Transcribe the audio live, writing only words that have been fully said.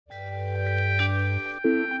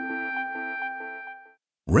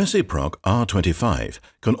RECIPROC R25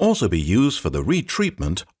 can also be used for the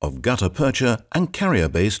retreatment of gutta-percha and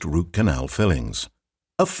carrier-based root canal fillings.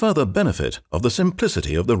 A further benefit of the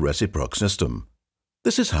simplicity of the RECIPROC system.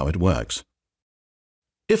 This is how it works.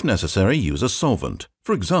 If necessary, use a solvent,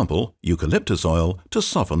 for example, eucalyptus oil, to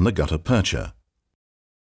soften the gutta-percha.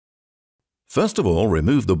 First of all,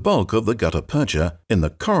 remove the bulk of the gutta-percha in the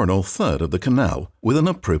coronal third of the canal with an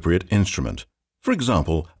appropriate instrument, for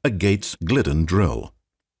example, a Gates Glidden drill.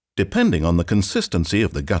 Depending on the consistency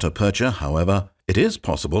of the gutta-percha, however, it is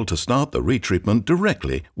possible to start the retreatment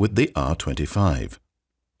directly with the R25.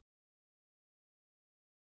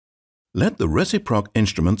 Let the RECIPROC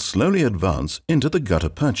instrument slowly advance into the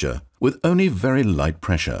gutta-percha with only very light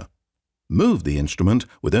pressure. Move the instrument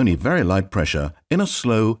with only very light pressure in a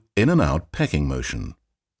slow in and out pecking motion.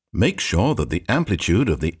 Make sure that the amplitude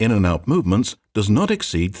of the in and out movements does not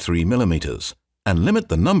exceed 3 mm and limit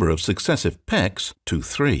the number of successive pecks to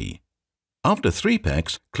 3. After 3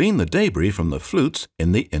 pecks, clean the debris from the flutes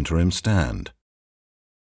in the interim stand.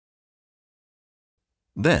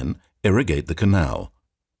 Then irrigate the canal.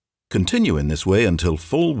 Continue in this way until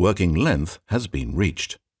full working length has been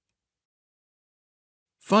reached.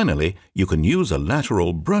 Finally, you can use a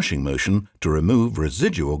lateral brushing motion to remove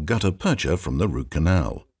residual gutta-percha from the root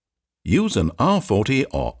canal. Use an R40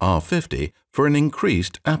 or R50 for an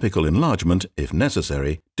increased apical enlargement if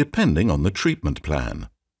necessary, depending on the treatment plan.